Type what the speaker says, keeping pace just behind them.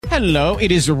Hello,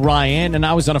 it is Ryan, and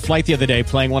I was on a flight the other day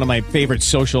playing one of my favorite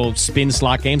social spin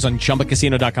slot games on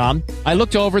ChumbaCasino.com. I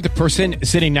looked over at the person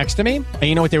sitting next to me, and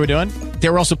you know what they were doing? They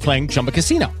were also playing Chumba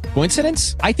Casino.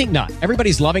 Coincidence? I think not.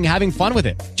 Everybody's loving having fun with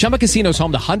it. Chumba Casino is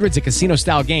home to hundreds of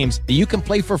casino-style games that you can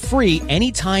play for free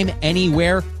anytime,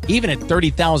 anywhere, even at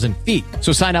 30,000 feet.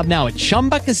 So sign up now at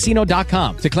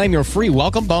ChumbaCasino.com to claim your free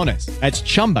welcome bonus. That's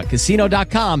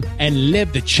ChumbaCasino.com and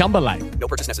live the Chumba life. No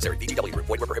purchase necessary. VGW. Void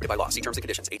were prohibited by law. See terms and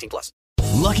conditions. 18+.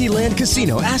 Lucky Land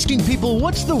Casino, asking people,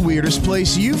 what's the weirdest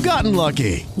place you've gotten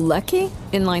lucky? Lucky?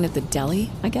 In line at the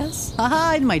deli, I guess?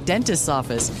 Aha, in my dentist's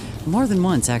office. More than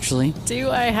once, actually.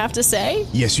 Do I have to say?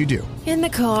 Yes, you do. In the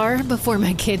car before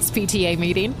my kids' PTA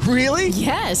meeting. Really?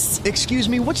 Yes. Excuse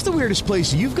me, what's the weirdest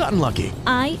place you've gotten lucky?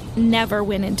 I never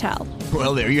win and tell.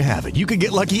 Well, there you have it. You can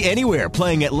get lucky anywhere,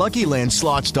 playing at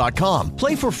LuckyLandSlots.com.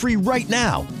 Play for free right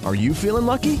now. Are you feeling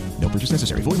lucky? No purchase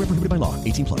necessary. Void where prohibited by law.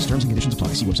 18+. Terms and conditions apply.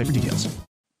 See website for details.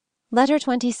 Letter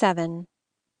 27.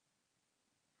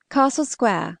 Castle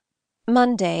Square,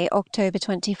 Monday, October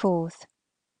 24th.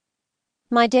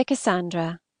 My dear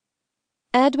Cassandra,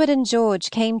 Edward and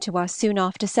George came to us soon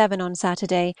after 7 on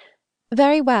Saturday,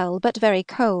 very well but very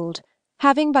cold,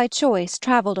 having by choice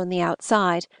travelled on the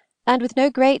outside, and with no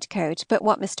greatcoat but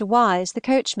what Mr. Wise, the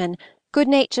coachman,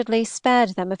 good-naturedly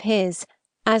spared them of his,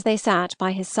 as they sat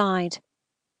by his side.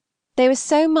 They were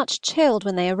so much chilled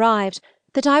when they arrived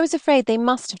that I was afraid they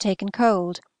must have taken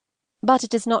cold, but it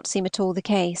does not seem at all the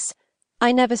case.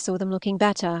 I never saw them looking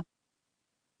better.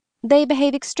 They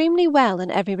behave extremely well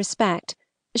in every respect,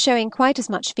 showing quite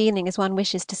as much feeling as one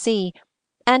wishes to see,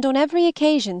 and on every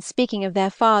occasion speaking of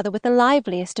their father with the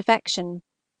liveliest affection.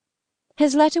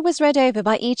 His letter was read over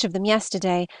by each of them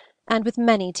yesterday, and with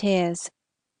many tears.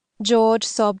 George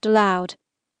sobbed aloud.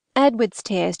 Edward's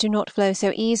tears do not flow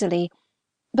so easily,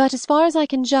 but as far as I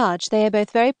can judge, they are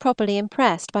both very properly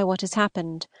impressed by what has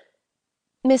happened.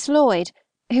 Miss Lloyd,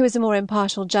 who is a more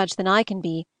impartial judge than I can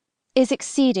be, is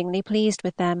exceedingly pleased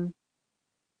with them.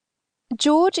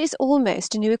 George is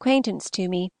almost a new acquaintance to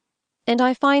me, and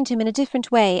I find him in a different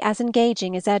way as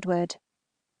engaging as Edward.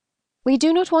 We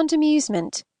do not want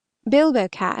amusement, bilbo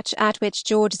catch, at which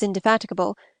George is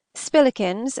indefatigable,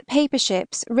 spillikins, paper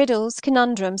ships, riddles,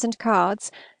 conundrums, and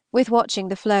cards, with watching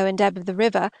the flow and ebb of the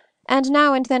river, and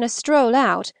now and then a stroll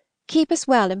out, keep us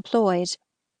well employed,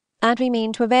 and we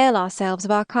mean to avail ourselves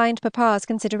of our kind papa's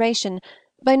consideration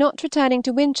by not returning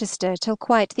to Winchester till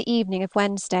quite the evening of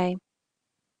Wednesday.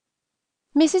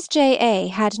 Mrs. J. A.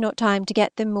 had not time to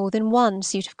get them more than one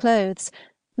suit of clothes.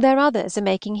 Their others are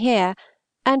making here,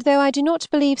 and though I do not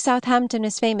believe Southampton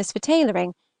is famous for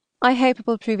tailoring, I hope it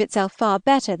will prove itself far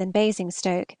better than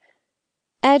Basingstoke.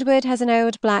 Edward has an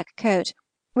old black coat,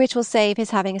 which will save his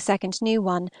having a second new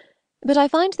one, but I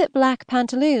find that black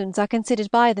pantaloons are considered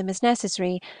by them as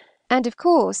necessary, and of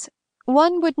course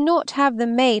one would not have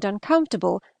them made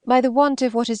uncomfortable by the want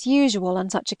of what is usual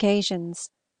on such occasions.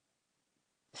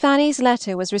 Fanny's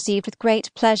letter was received with great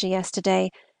pleasure yesterday,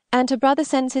 and her brother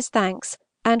sends his thanks,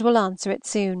 and will answer it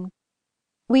soon.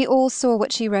 We all saw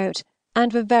what she wrote,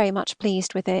 and were very much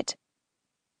pleased with it.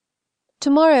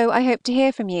 To-morrow I hope to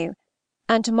hear from you,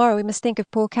 and to-morrow we must think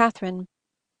of poor Catherine.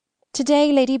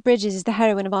 To-day Lady Bridges is the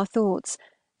heroine of our thoughts,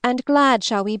 and glad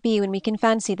shall we be when we can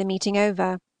fancy the meeting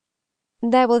over.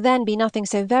 There will then be nothing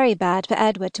so very bad for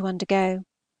Edward to undergo.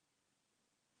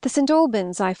 The St.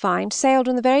 Albans, I find, sailed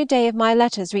on the very day of my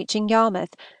letters reaching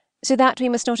Yarmouth, so that we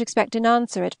must not expect an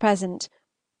answer at present.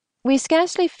 We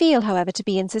scarcely feel, however, to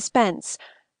be in suspense,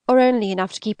 or only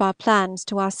enough to keep our plans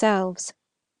to ourselves.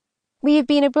 We have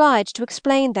been obliged to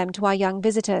explain them to our young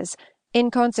visitors,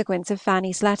 in consequence of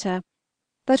Fanny's letter,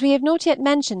 but we have not yet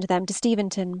mentioned them to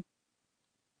Steventon.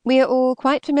 We are all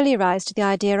quite familiarized to the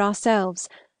idea ourselves.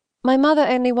 My mother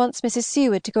only wants Mrs.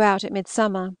 Seward to go out at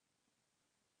midsummer.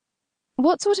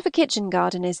 What sort of a kitchen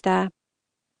garden is there?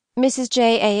 Mrs.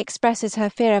 J. A. expresses her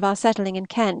fear of our settling in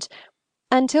Kent.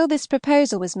 Until this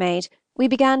proposal was made, we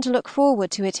began to look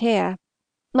forward to it here.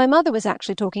 My mother was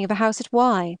actually talking of a house at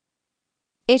Y.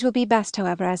 It will be best,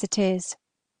 however, as it is.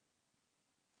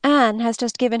 Anne has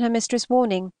just given her mistress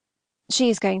warning.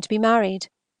 She is going to be married.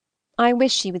 I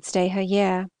wish she would stay her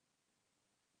year.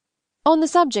 On the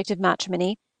subject of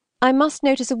matrimony, I must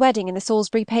notice a wedding in the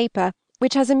Salisbury paper,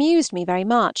 which has amused me very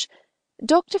much.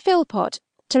 Dr. Philpot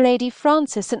to Lady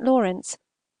Frances St. Lawrence.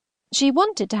 She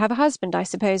wanted to have a husband, I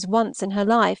suppose, once in her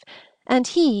life, and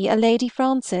he a Lady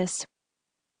Frances.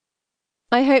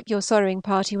 I hope your sorrowing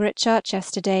party were at church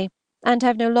yesterday, and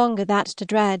have no longer that to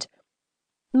dread.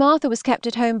 Martha was kept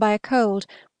at home by a cold,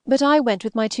 but I went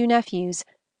with my 2 nephews,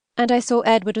 and I saw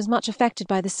Edward was much affected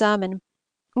by the sermon,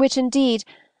 which indeed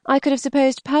I could have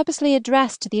supposed purposely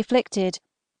addressed to the afflicted,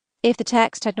 if the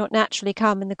text had not naturally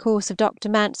come in the course of Dr.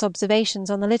 Mant's observations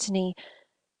on the Litany.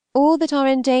 All that are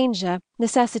in danger,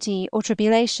 necessity, or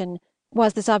tribulation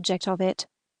was the subject of it.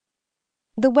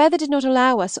 The weather did not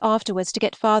allow us afterwards to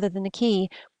get farther than the quay,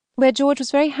 where George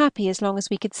was very happy as long as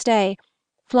we could stay,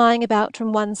 flying about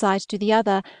from one side to the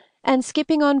other, and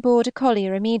skipping on board a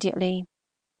collier immediately.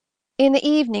 In the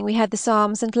evening we had the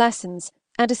psalms and lessons,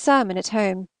 and a sermon at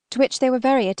home, to which they were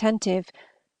very attentive,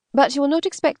 but you will not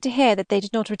expect to hear that they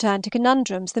did not return to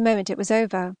conundrums the moment it was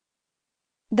over.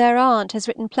 Their aunt has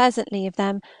written pleasantly of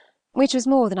them, which was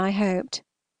more than I hoped.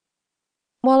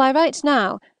 While I write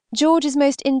now, George is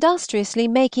most industriously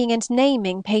making and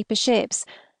naming paper ships,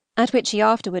 at which he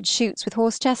afterwards shoots with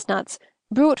horse chestnuts,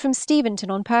 brought from Steventon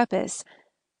on purpose,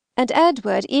 and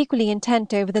Edward equally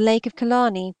intent over the Lake of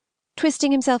Killarney,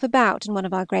 twisting himself about in one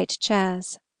of our great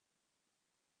chairs.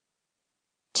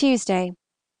 Tuesday.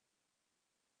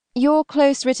 Your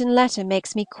close-written letter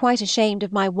makes me quite ashamed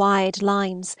of my wide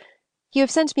lines. You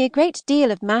have sent me a great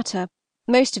deal of matter,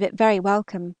 most of it very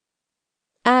welcome.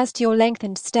 As to your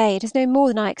lengthened stay, it is no more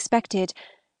than I expected,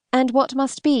 and what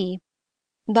must be,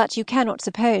 but you cannot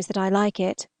suppose that I like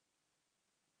it.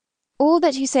 All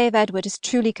that you say of Edward is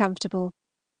truly comfortable.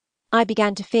 I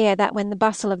began to fear that when the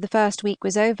bustle of the first week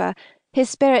was over, his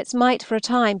spirits might for a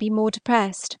time be more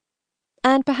depressed,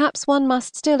 and perhaps one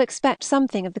must still expect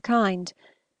something of the kind.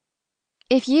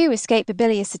 If you escape a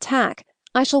bilious attack,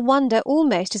 I shall wonder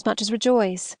almost as much as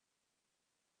rejoice.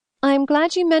 I am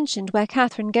glad you mentioned where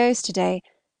Catherine goes to day.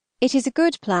 It is a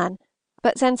good plan,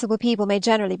 but sensible people may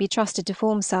generally be trusted to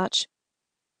form such.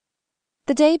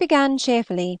 The day began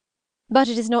cheerfully, but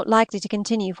it is not likely to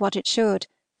continue for what it should,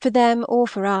 for them or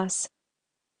for us.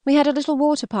 We had a little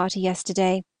water party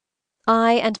yesterday.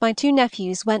 I and my 2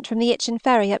 nephews went from the Itchen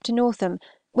ferry up to Northam,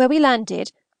 where we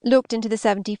landed, looked into the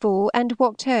 74, and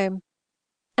walked home,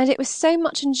 and it was so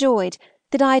much enjoyed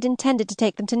that I had intended to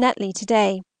take them to Netley to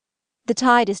day. The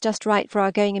tide is just right for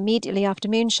our going immediately after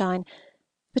moonshine,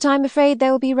 but I am afraid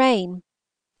there will be rain.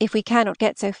 If we cannot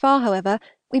get so far, however,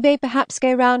 we may perhaps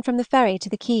go round from the ferry to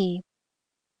the quay.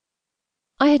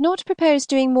 I had not proposed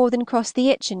doing more than cross the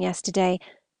Itchen yesterday,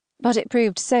 but it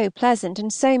proved so pleasant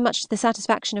and so much to the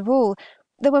satisfaction of all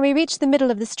that when we reached the middle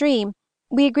of the stream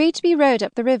we agreed to be rowed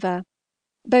up the river.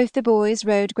 Both the boys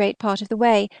rowed great part of the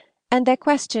way, and their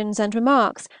questions and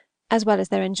remarks, as well as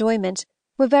their enjoyment,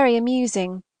 were very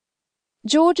amusing.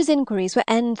 George's inquiries were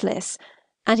endless,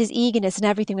 and his eagerness in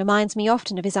everything reminds me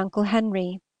often of his Uncle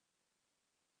Henry.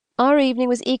 Our evening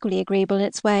was equally agreeable in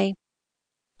its way.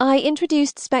 I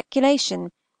introduced speculation,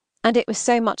 and it was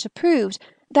so much approved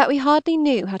that we hardly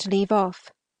knew how to leave off.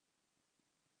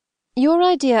 Your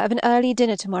idea of an early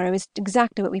dinner to-morrow is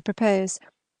exactly what we propose,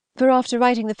 for after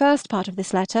writing the first part of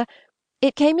this letter,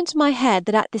 it came into my head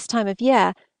that at this time of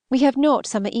year we have not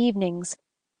summer evenings.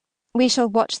 We shall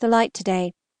watch the light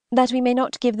to-day, that we may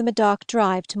not give them a dark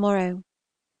drive to-morrow.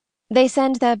 They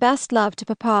send their best love to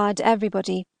papa and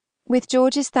everybody, with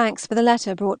George's thanks for the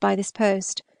letter brought by this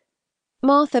post.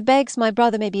 Martha begs my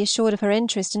brother may be assured of her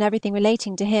interest in everything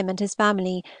relating to him and his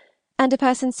family, and of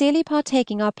her sincerely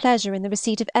partaking our pleasure in the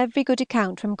receipt of every good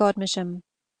account from Godmersham.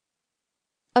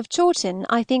 Of Chawton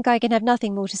I think I can have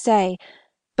nothing more to say,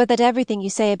 but that everything you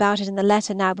say about it in the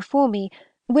letter now before me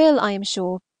will, I am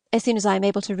sure, as soon as I am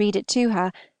able to read it to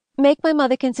her, make my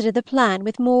mother consider the plan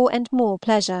with more and more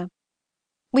pleasure.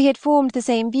 We had formed the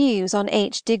same views on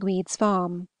H. Digweed's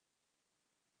farm.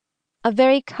 A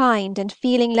very kind and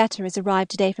feeling letter is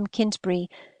arrived to-day from Kintbury.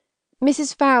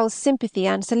 Mrs. Fowle's sympathy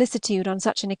and solicitude on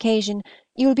such an occasion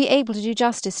you will be able to do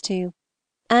justice to,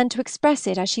 and to express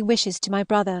it as she wishes to my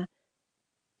brother.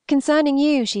 Concerning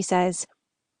you, she says,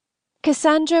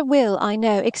 "Cassandra will, I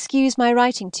know, excuse my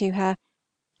writing to her.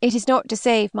 It is not to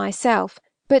save myself,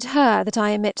 but her that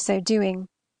I omit so doing.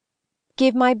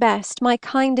 Give my best, my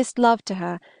kindest love to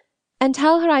her, and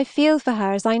tell her I feel for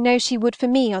her as I know she would for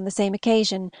me on the same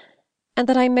occasion, and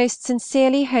that I most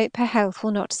sincerely hope her health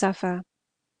will not suffer."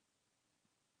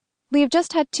 We have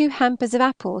just had 2 hampers of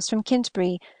apples from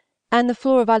Kintbury, and the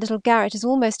floor of our little garret is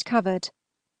almost covered.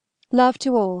 Love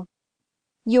to all.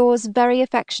 Yours very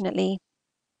affectionately,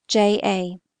 J.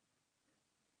 A.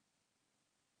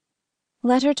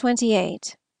 Letter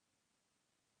 28.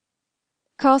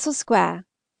 Castle Square,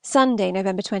 Sunday,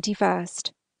 November 21.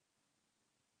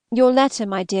 Your letter,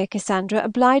 my dear Cassandra,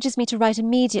 obliges me to write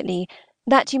immediately,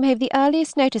 that you may have the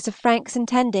earliest notice of Frank's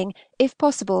intending, if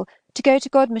possible, to go to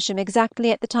Godmersham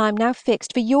exactly at the time now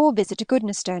fixed for your visit to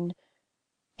Goodnestone.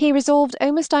 He resolved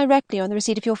almost directly on the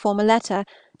receipt of your former letter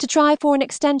to try for an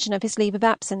extension of his leave of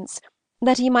absence,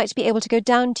 that he might be able to go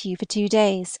down to you for 2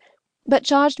 days. but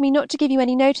charged me not to give you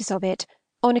any notice of it,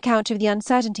 on account of the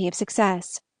uncertainty of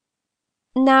success.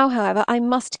 Now, however, I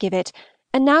must give it,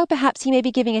 and now perhaps he may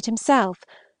be giving it himself,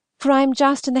 for I am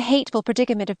just in the hateful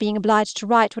predicament of being obliged to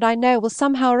write what I know will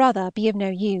somehow or other be of no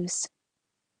use.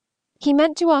 He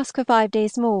meant to ask for 5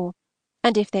 days more,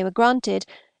 and if they were granted,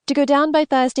 to go down by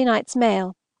Thursday night's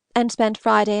mail, and spend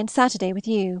Friday and Saturday with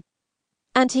you,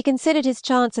 and he considered his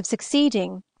chance of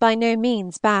succeeding by no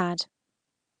means bad.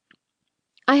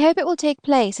 I hope it will take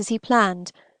place as he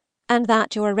planned, and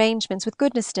that your arrangements with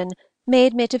Goodnestone may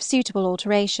admit of suitable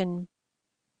alteration.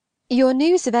 Your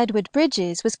news of Edward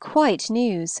Bridges was quite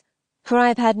news, for I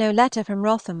have had no letter from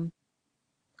Wrotham.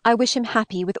 I wish him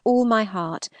happy with all my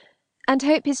heart, and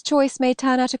hope his choice may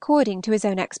turn out according to his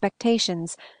own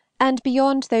expectations, and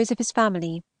beyond those of his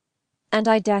family, and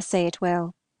I dare say it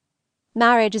will.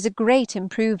 Marriage is a great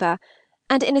improver,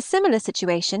 and in a similar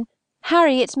situation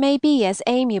Harriet may be as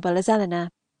amiable as Eleanor.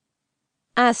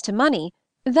 As to money,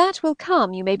 that will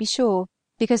come, you may be sure,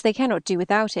 because they cannot do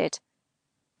without it.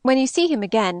 When you see him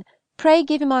again, pray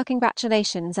give him our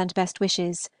congratulations and best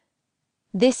wishes.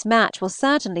 This match will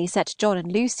certainly set John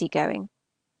and Lucy going.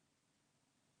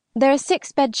 There are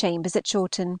 6 bedchambers at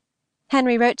Chawton.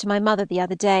 Henry wrote to my mother the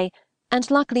other day, and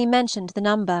luckily mentioned the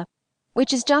number,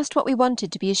 which is just what we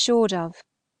wanted to be assured of.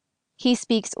 He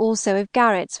speaks also of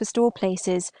garrets for store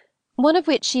places, one of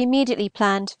which she immediately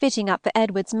planned fitting up for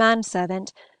Edward's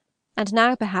manservant, and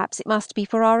now perhaps it must be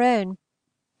for our own,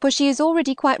 for she is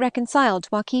already quite reconciled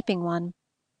to our keeping one.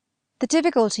 The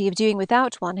difficulty of doing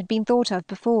without one had been thought of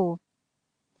before.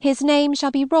 His name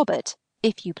shall be Robert,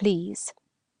 if you please.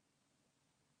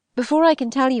 Before I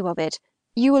can tell you of it,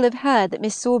 you will have heard that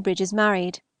Miss Sawbridge is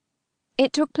married.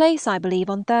 It took place, I believe,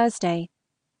 on Thursday.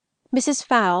 Mrs.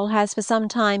 Fowle has for some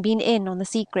time been in on the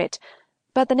secret,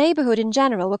 but the neighborhood in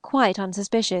general were quite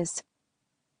unsuspicious.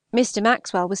 Mr.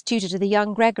 Maxwell was tutor to the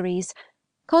young Gregorys,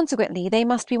 consequently they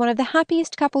must be one of the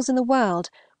happiest couples in the world,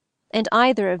 and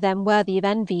either of them worthy of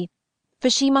envy, for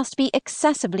she must be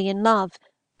excessively in love,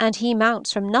 and he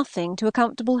mounts from nothing to a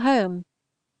comfortable home.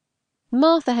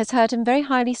 Martha has heard him very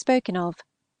highly spoken of.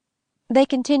 They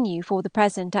continue for the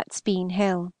present at Speen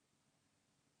Hill.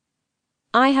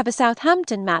 I have a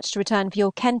Southampton match to return for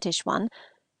your Kentish one,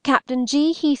 Captain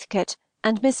G. Heathcote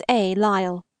and Miss A.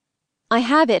 Lisle. I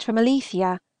have it from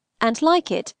Alethea, and like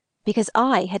it because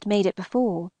I had made it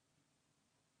before.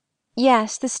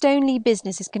 Yes, the Stoneleigh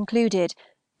business is concluded,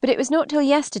 but it was not till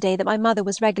yesterday that my mother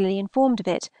was regularly informed of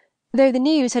it, though the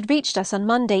news had reached us on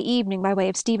Monday evening by way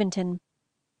of Steventon.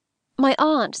 My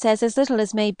aunt says as little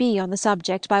as may be on the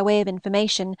subject by way of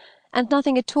information, and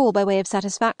nothing at all by way of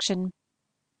satisfaction.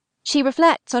 She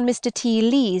reflects on Mr. T.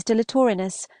 Lee's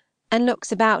dilatoriness, and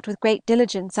looks about with great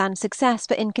diligence and success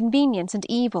for inconvenience and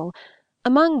evil,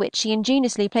 among which she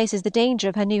ingeniously places the danger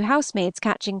of her new housemaid's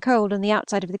catching cold on the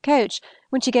outside of the coach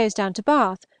when she goes down to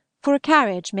Bath, for a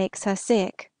carriage makes her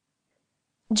sick.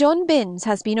 John Binns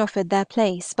has been offered their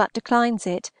place, but declines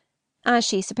it, as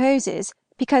she supposes,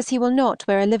 because he will not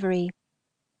wear a livery.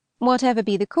 Whatever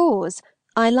be the cause,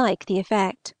 I like the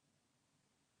effect.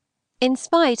 In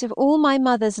spite of all my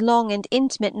mother's long and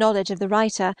intimate knowledge of the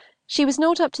writer, she was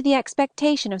not up to the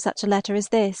expectation of such a letter as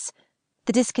this.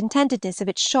 The discontentedness of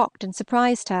it shocked and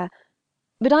surprised her,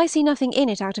 but I see nothing in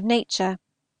it out of nature,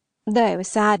 though a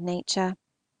sad nature.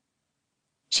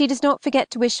 She does not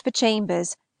forget to wish for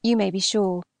chambers, you may be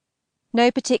sure. No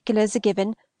particulars are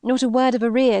given, not a word of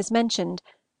arrears mentioned,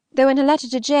 though in her letter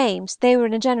to James they were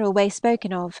in a general way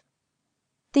spoken of.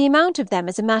 The amount of them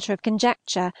is a matter of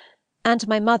conjecture, and to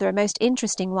my mother a most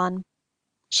interesting one.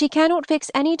 She cannot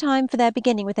fix any time for their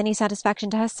beginning with any satisfaction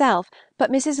to herself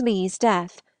but Mrs. Lee's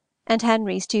death, and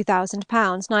Henry's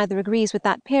 £2,000 neither agrees with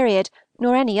that period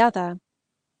nor any other.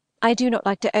 I do not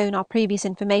like to own our previous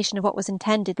information of what was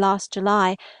intended last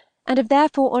July, and have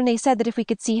therefore only said that if we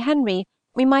could see Henry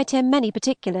we might hear many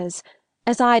particulars,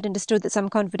 as I had understood that some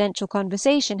confidential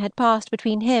conversation had passed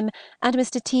between him and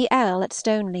Mr. T. L. at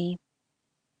Stoneleigh.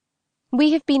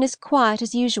 We have been as quiet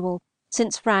as usual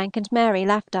since Frank and Mary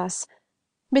left us.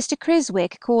 Mr.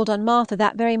 Criswick called on Martha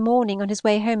that very morning on his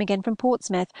way home again from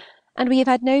Portsmouth, and we have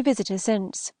had no visitor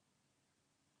since.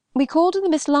 We called on the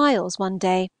Miss Lyles one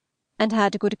day, and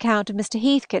heard a good account of Mr.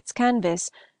 Heathcote's canvass,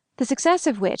 the success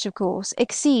of which, of course,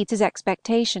 exceeds his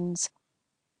expectations.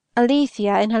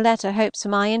 Alethea in her letter hopes for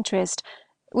my interest,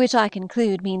 which I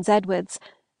conclude means Edward's,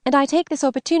 and I take this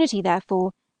opportunity,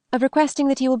 therefore, of requesting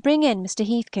that he will bring in Mr.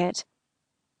 Heathcote.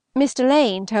 Mr.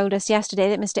 Lane told us yesterday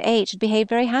that Mr. H. had behaved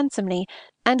very handsomely,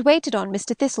 and waited on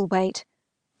Mr. Thistlethwaite,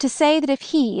 to say that if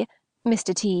he,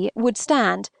 Mr. T., would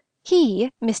stand,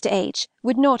 he, Mr. H.,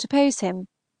 would not oppose him.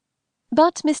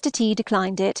 But Mr. T.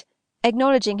 declined it,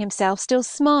 acknowledging himself still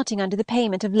smarting under the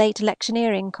payment of late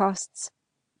electioneering costs.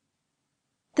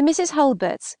 The Mrs.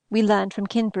 Hulberts, we learned from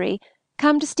Kinbury,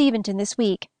 come to Steventon this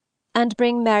week, and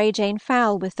bring Mary Jane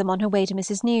Fowle with them on her way to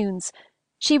Mrs. Nune's.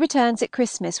 She returns at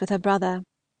Christmas with her brother.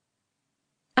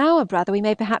 Our brother we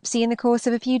may perhaps see in the course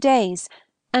of a few days,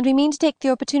 and we mean to take the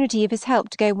opportunity of his help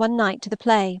to go one night to the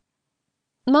play.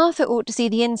 Martha ought to see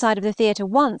the inside of the theatre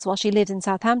once while she lives in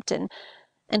Southampton,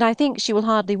 and I think she will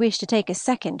hardly wish to take a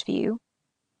second view.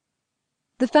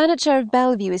 The furniture of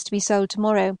Bellevue is to be sold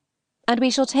to-morrow, and we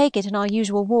shall take it in our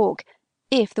usual walk,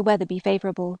 if the weather be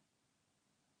favourable.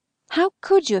 How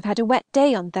could you have had a wet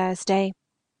day on Thursday?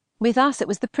 With us it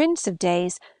was the prince of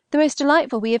days, the most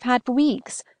delightful we have had for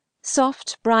weeks,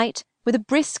 soft, bright, with a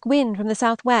brisk wind from the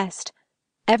south-west.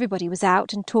 Everybody was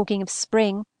out and talking of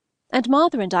spring, and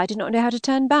Martha and I did not know how to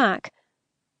turn back.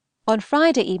 On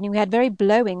Friday evening we had very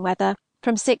blowing weather,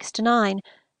 from 6 to 9.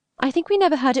 I think we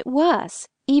never heard it worse,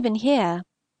 even here.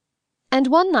 And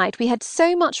one night we had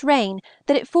so much rain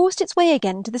that it forced its way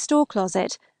again into the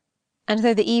store-closet, and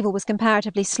though the evil was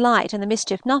comparatively slight and the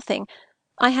mischief nothing,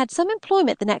 I had some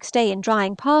employment the next day in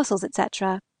drying parcels,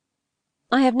 etc.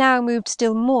 I have now moved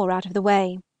still more out of the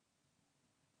way.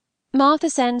 Martha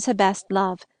sends her best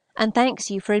love, and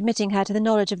thanks you for admitting her to the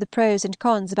knowledge of the pros and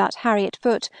cons about Harriet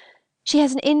Foote. She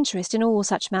has an interest in all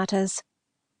such matters.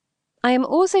 I am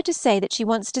also to say that she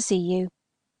wants to see you.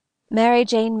 Mary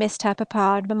Jane missed her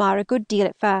papa and mamma a good deal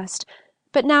at first,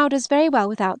 but now does very well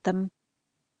without them.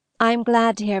 I am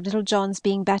glad to hear of little John's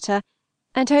being better,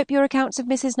 and hope your accounts of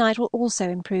Mrs. Knight will also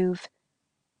improve.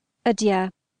 Adieu.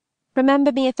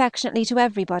 Remember me affectionately to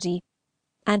everybody,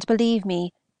 and believe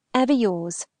me, ever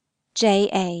yours, J.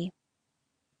 A.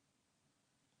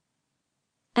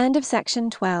 End of section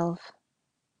 12.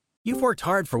 You've worked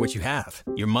hard for what you have.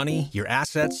 Your money, your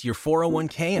assets, your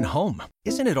 401k, and home.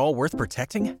 Isn't it all worth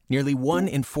protecting? Nearly 1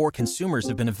 in 4 consumers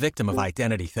have been a victim of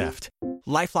identity theft.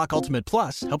 LifeLock Ultimate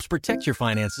Plus helps protect your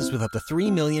finances with up to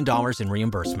 $3 million in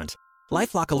reimbursement.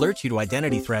 LifeLock alerts you to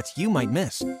identity threats you might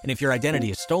miss. And if your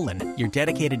identity is stolen, your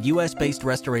dedicated U.S.-based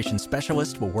restoration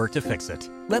specialist will work to fix it.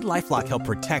 Let LifeLock help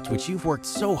protect what you've worked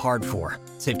so hard for.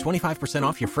 Save 25%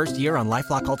 off your first year on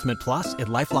LifeLock Ultimate Plus at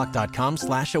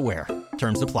LifeLock.com/aware.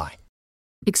 Terms apply.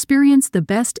 Experience the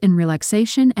best in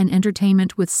relaxation and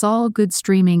entertainment with Sol Good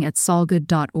streaming at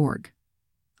solgood.org.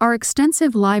 Our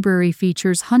extensive library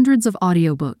features hundreds of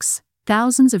audiobooks,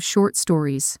 thousands of short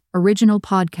stories, original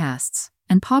podcasts,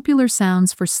 and popular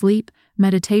sounds for sleep,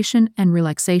 meditation, and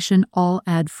relaxation, all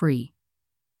ad-free.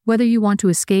 Whether you want to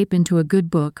escape into a good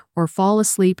book or fall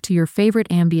asleep to your favorite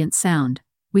ambient sound,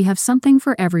 we have something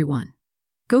for everyone.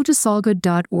 Go to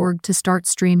solgood.org to start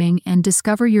streaming and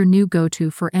discover your new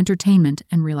go-to for entertainment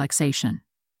and relaxation.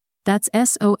 That's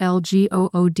solgood.org.